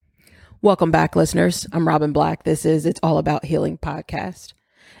Welcome back, listeners. I'm Robin Black. This is It's All About Healing podcast.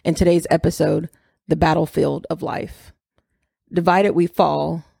 In today's episode, the battlefield of life. Divided we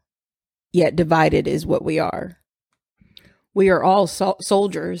fall, yet divided is what we are. We are all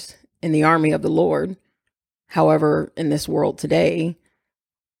soldiers in the army of the Lord. However, in this world today,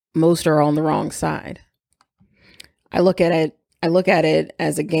 most are on the wrong side. I look at it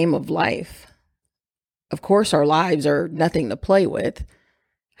as a game of life. Of course, our lives are nothing to play with.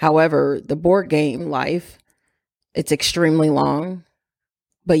 However, the board game life, it's extremely long,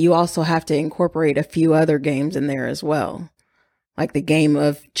 but you also have to incorporate a few other games in there as well, like the game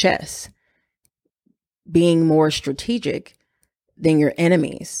of chess, being more strategic than your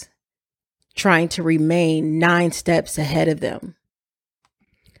enemies, trying to remain 9 steps ahead of them.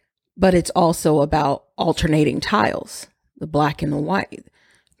 But it's also about alternating tiles, the black and the white,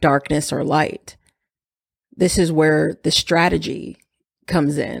 darkness or light. This is where the strategy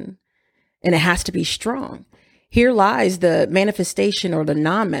comes in, and it has to be strong. Here lies the manifestation or the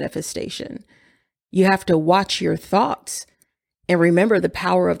non-manifestation. You have to watch your thoughts and remember the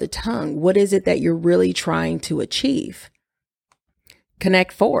power of the tongue. What is it that you're really trying to achieve?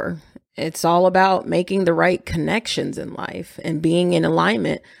 Connect 4. It's all about making the right connections in life and being in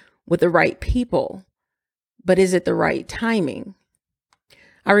alignment with the right people. But is it the right timing?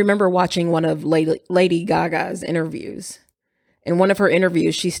 I remember watching one of Lady Gaga's interviews. In one of her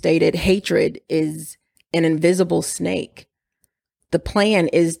interviews, she stated, hatred is an invisible snake. The plan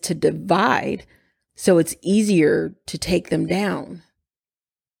is to divide so it's easier to take them down.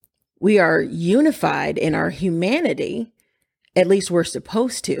 We are unified in our humanity. At least we're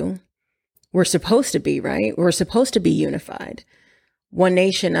supposed to. We're supposed to be, right? We're supposed to be unified. One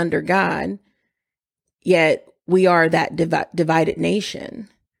nation under God, yet we are that divided nation,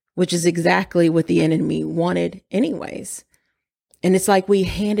 which is exactly what the enemy wanted anyways. And it's like we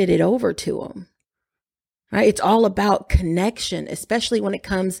handed it over to them, right? It's all about connection, especially when it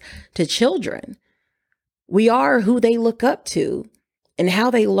comes to children. We are who they look up to and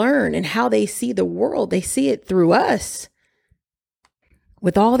how they learn and how they see the world. They see it through us.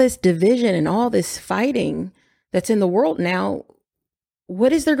 With all this division and all this fighting that's in the world now,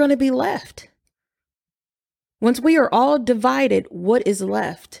 what is there going to be left? Once we are all divided, what is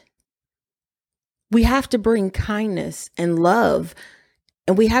left? We have to bring kindness and love,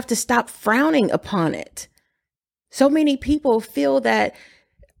 and we have to stop frowning upon it. So many people feel that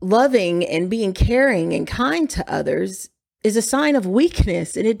loving and being caring and kind to others is a sign of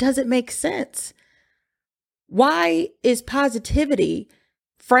weakness, and it doesn't make sense. Why is positivity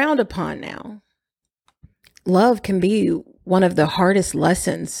frowned upon now? Love can be one of the hardest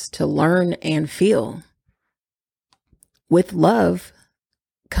lessons to learn and feel. With love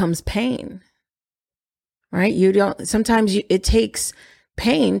comes pain. Right? Sometimes it takes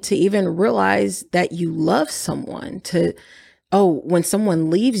pain to even realize that you love someone, when someone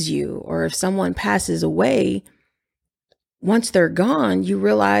leaves you or if someone passes away, once they're gone, you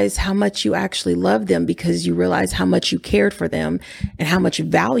realize how much you actually love them because you realize how much you cared for them and how much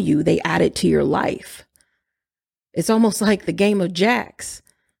value they added to your life. It's almost like the game of jacks,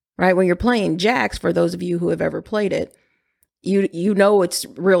 right? When you're playing jacks, for those of you who have ever played it, you know it's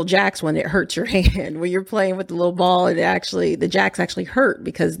real jacks when it hurts your hand. When you're playing with the little ball, the jacks actually hurt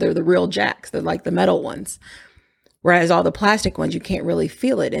because they're the real jacks. They're like the metal ones. Whereas all the plastic ones, you can't really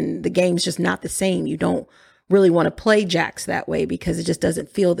feel it. And the game's just not the same. You don't really want to play jacks that way because it just doesn't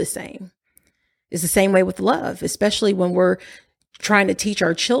feel the same. It's the same way with love, especially when we're trying to teach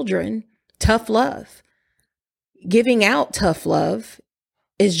our children tough love. Giving out tough love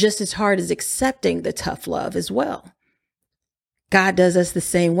is just as hard as accepting the tough love as well. God does us the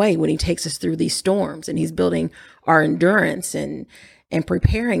same way when he takes us through these storms and he's building our endurance and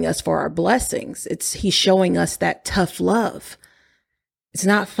preparing us for our blessings. He's showing us that tough love. It's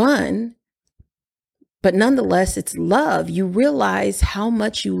not fun, but nonetheless, it's love. You realize how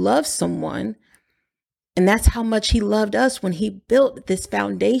much you love someone, and that's how much he loved us when he built this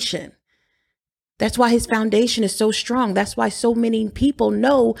foundation. That's why his foundation is so strong. That's why so many people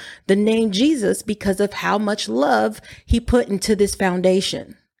know the name Jesus, because of how much love he put into this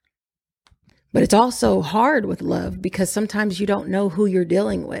foundation. But it's also hard with love because sometimes you don't know who you're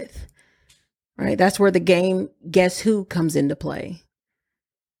dealing with, right? That's where the game Guess Who comes into play.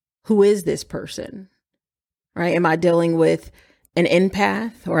 Who is this person, right? Am I dealing with an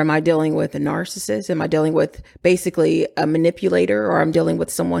empath, or am I dealing with a narcissist? Am I dealing with basically a manipulator, or I'm dealing with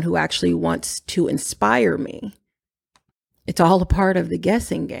someone who actually wants to inspire me? It's all a part of the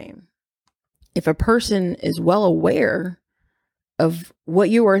guessing game. If a person is well aware of what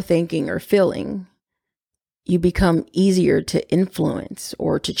you are thinking or feeling, you become easier to influence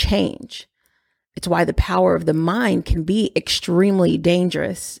or to change. It's why the power of the mind can be extremely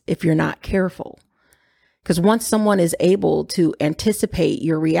dangerous if you're not careful. Because once someone is able to anticipate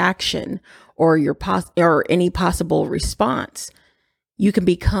your reaction or or any possible response, you can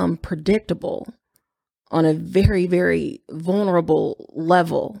become predictable on a very, very vulnerable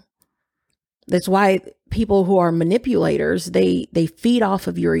level. That's why people who are manipulators, they feed off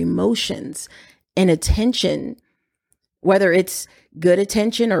of your emotions and attention, whether it's good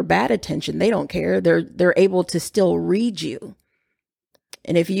attention or bad attention, they don't care. They're able to still read you.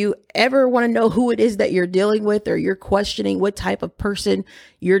 And if you ever want to know who it is that you're dealing with, or you're questioning what type of person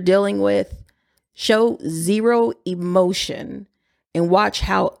you're dealing with, show zero emotion and watch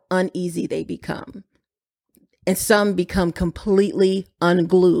how uneasy they become. And some become completely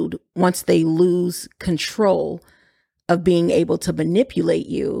unglued once they lose control of being able to manipulate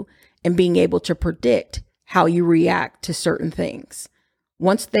you and being able to predict how you react to certain things.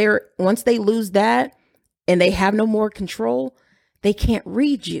 Once they lose that and they have no more control, they can't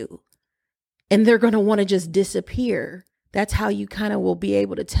read you and they're going to want to just disappear. That's how you kind of will be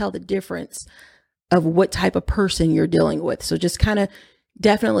able to tell the difference of what type of person you're dealing with. So just kind of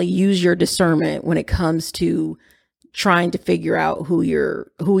definitely use your discernment when it comes to trying to figure out who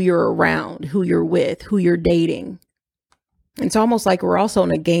you're around, who you're with, who you're dating. It's almost like we're also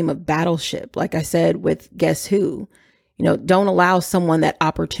in a game of battleship. Like I said, with Guess Who, don't allow someone that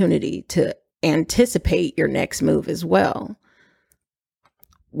opportunity to anticipate your next move as well.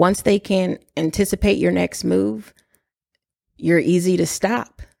 Once they can anticipate your next move, you're easy to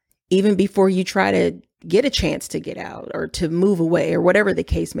stop, even before you try to get a chance to get out or to move away or whatever the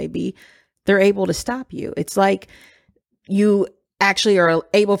case may be. They're able to stop you. It's like you actually are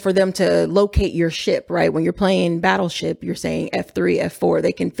able for them to locate your ship, right? When you're playing Battleship, you're saying F3, F4.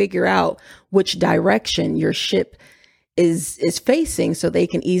 They can figure out which direction your ship is facing so they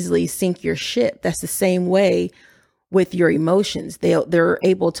can easily sink your ship. That's the same way with your emotions. They're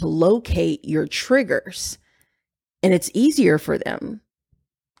able to locate your triggers and it's easier for them.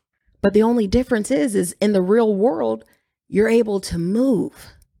 But the only difference is in the real world, you're able to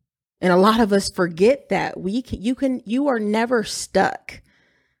move. And a lot of us forget that you are never stuck.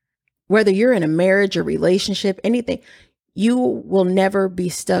 Whether you're in a marriage or relationship, anything, you will never be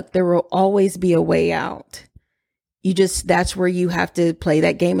stuck. There will always be a way out. That's where you have to play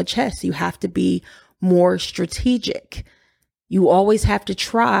that game of chess. You have to be more strategic. You always have to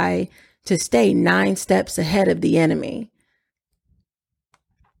try to stay 9 steps ahead of the enemy.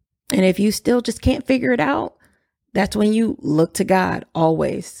 And if you still just can't figure it out, that's when you look to God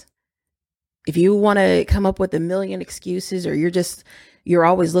always. If you want to come up with a million excuses, or you're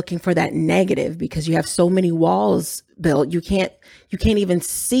always looking for that negative because you have so many walls built, you can't even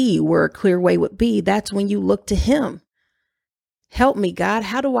see where a clear way would be. That's when you look to Him. Help me, God.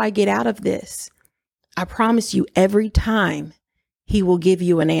 How do I get out of this? I promise you, every time He will give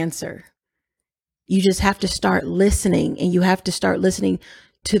you an answer. You just have to start listening, and you have to start listening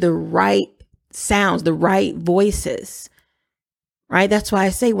to the right sounds, the right voices, right? That's why I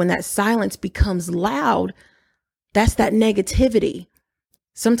say when that silence becomes loud, that's that negativity.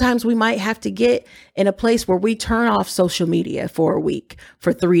 Sometimes we might have to get in a place where we turn off social media for a week,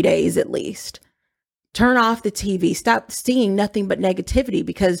 for 3 days at least. Turn off the TV, stop seeing nothing but negativity,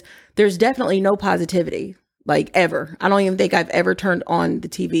 because there's definitely no positivity, like ever. I don't even think I've ever turned on the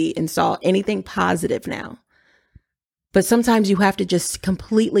TV and saw anything positive now. But sometimes you have to just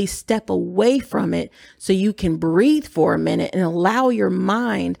completely step away from it so you can breathe for a minute and allow your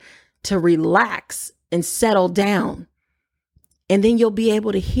mind to relax and settle down. And then you'll be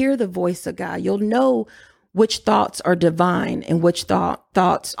able to hear the voice of God. You'll know which thoughts are divine and which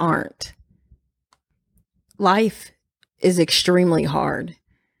thoughts aren't. Life is extremely hard.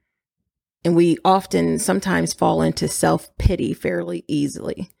 And we often sometimes fall into self-pity fairly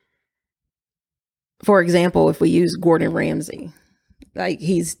easily. For example, if we use Gordon Ramsay, like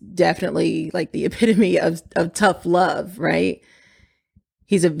he's definitely like the epitome of tough love, right?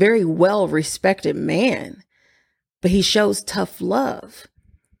 He's a very well-respected man, but he shows tough love.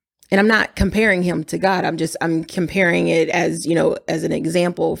 And I'm not comparing him to God. I'm comparing it as an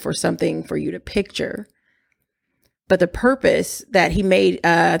example for something for you to picture. But the purpose that he made,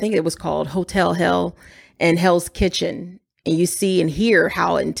 I think it was called Hotel Hell and Hell's Kitchen. And you see and hear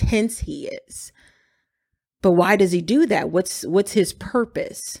how intense he is. But why does he do that? What's his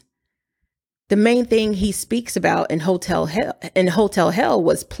purpose? The main thing he speaks about in Hotel Hell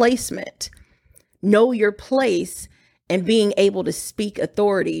was placement. Know your place and being able to speak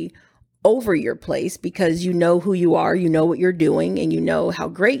authority over your place because you know who you are, you know what you're doing, and you know how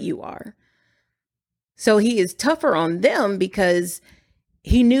great you are. So he is tougher on them because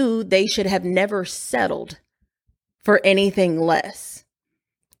he knew they should have never settled for anything less.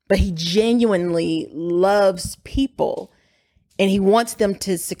 But he genuinely loves people and he wants them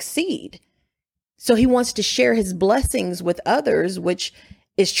to succeed. So he wants to share his blessings with others, which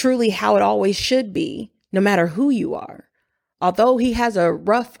is truly how it always should be, no matter who you are. Although he has a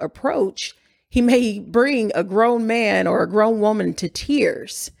rough approach, he may bring a grown man or a grown woman to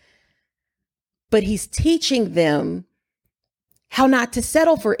tears, but he's teaching them how not to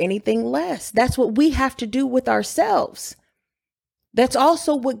settle for anything less. That's what we have to do with ourselves. That's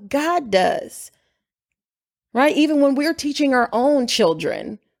also what God does, right? Even when we're teaching our own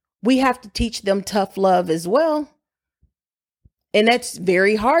children, we have to teach them tough love as well. And that's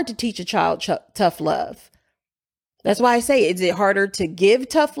very hard to teach a child tough love. That's why I say, is it harder to give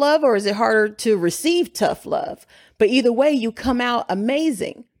tough love or is it harder to receive tough love? But either way, you come out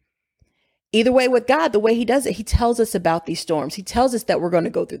amazing. Either way with God, the way he does it, he tells us about these storms. He tells us that we're going to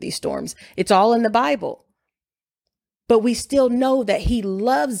go through these storms. It's all in the Bible. But we still know that he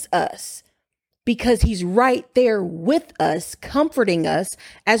loves us because he's right there with us, comforting us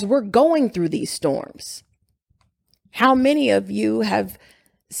as we're going through these storms. How many of you have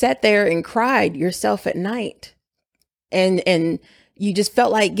sat there and cried yourself at night and you just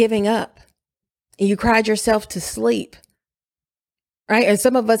felt like giving up and you cried yourself to sleep, right? And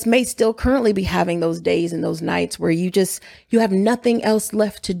some of us may still currently be having those days and those nights where you have nothing else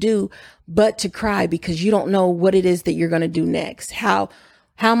left to do but to cry because you don't know what it is that you're going to do next. How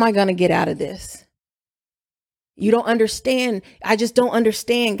am I going to get out of this? You don't understand. I just don't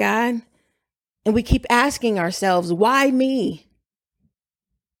understand, God. And we keep asking ourselves, why me?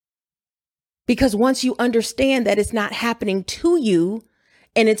 Because once you understand that it's not happening to you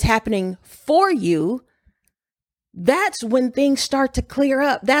and it's happening for you, that's when things start to clear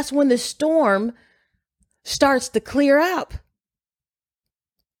up. That's when the storm starts to clear up.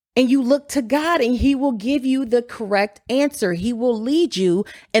 And you look to God and he will give you the correct answer. He will lead you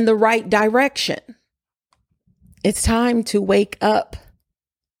in the right direction. It's time to wake up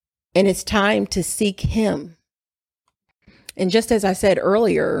and it's time to seek him. And just as I said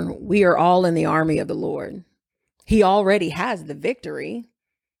earlier, we are all in the army of the Lord. He already has the victory,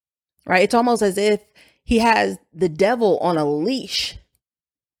 right? It's almost as if he has the devil on a leash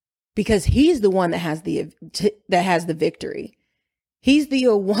because he's the one that has the victory. He's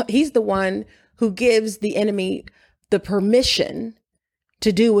the one who gives the enemy the permission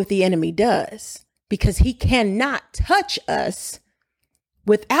to do what the enemy does because he cannot touch us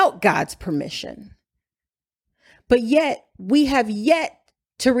without God's permission. But yet we have yet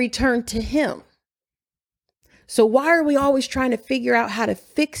to return to him. So why are we always trying to figure out how to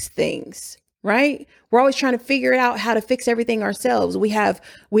fix things, right? We're always trying to figure out how to fix everything ourselves. We have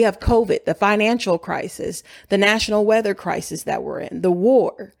COVID, the financial crisis, the national weather crisis that we're in, the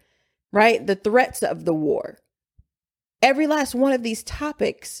war, right? The threats of the war. Every last one of these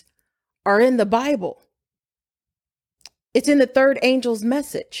topics are in the Bible. It's in the third angel's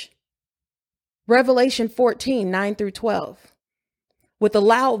message. Revelation 14, 9 through 12. With a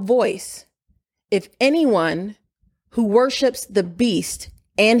loud voice, if anyone who worships the beast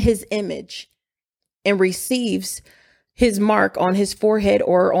and his image and receives his mark on his forehead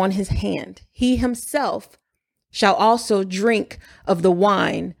or on his hand, he himself shall also drink of the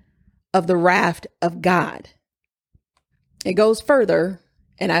wine of the wrath of God. It goes further,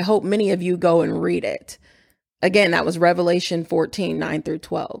 and I hope many of you go and read it. Again, that was Revelation 14, 9 through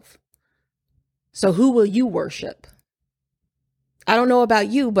 12. So who will you worship? I don't know about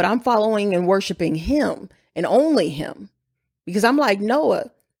you, but I'm following and worshiping him and only him because I'm like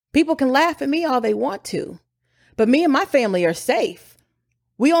Noah. People can laugh at me all they want to, but me and my family are safe.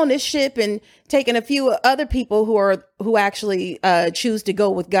 We on this ship and taking a few other people who actually choose to go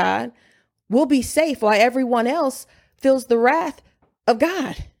with God. We'll be safe while everyone else feels the wrath of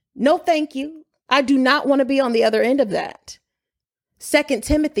God. No, thank you. I do not want to be on the other end of that. 2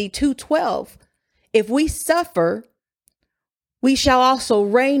 Timothy 2:12. If we suffer, we shall also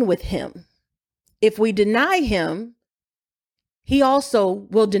reign with him. If we deny him, he also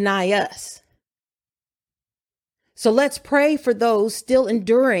will deny us. So let's pray for those still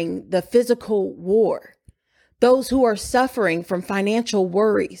enduring the physical war, those who are suffering from financial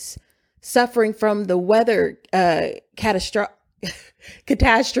worries, suffering from the weather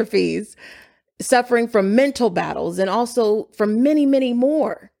catastrophes, suffering from mental battles, and also from many, many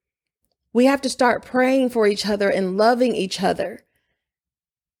more. We have to start praying for each other and loving each other,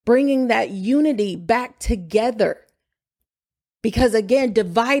 bringing that unity back together. Because again,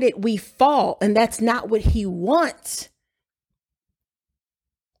 divided we fall, and that's not what he wants.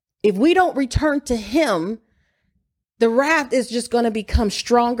 If we don't return to him, the wrath is just going to become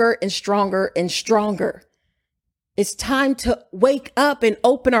stronger and stronger and stronger. It's time to wake up and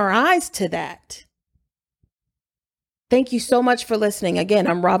open our eyes to that. Thank you so much for listening. Again,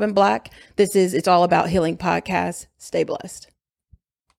 I'm Robin Black. This is It's All About Healing podcast. Stay blessed.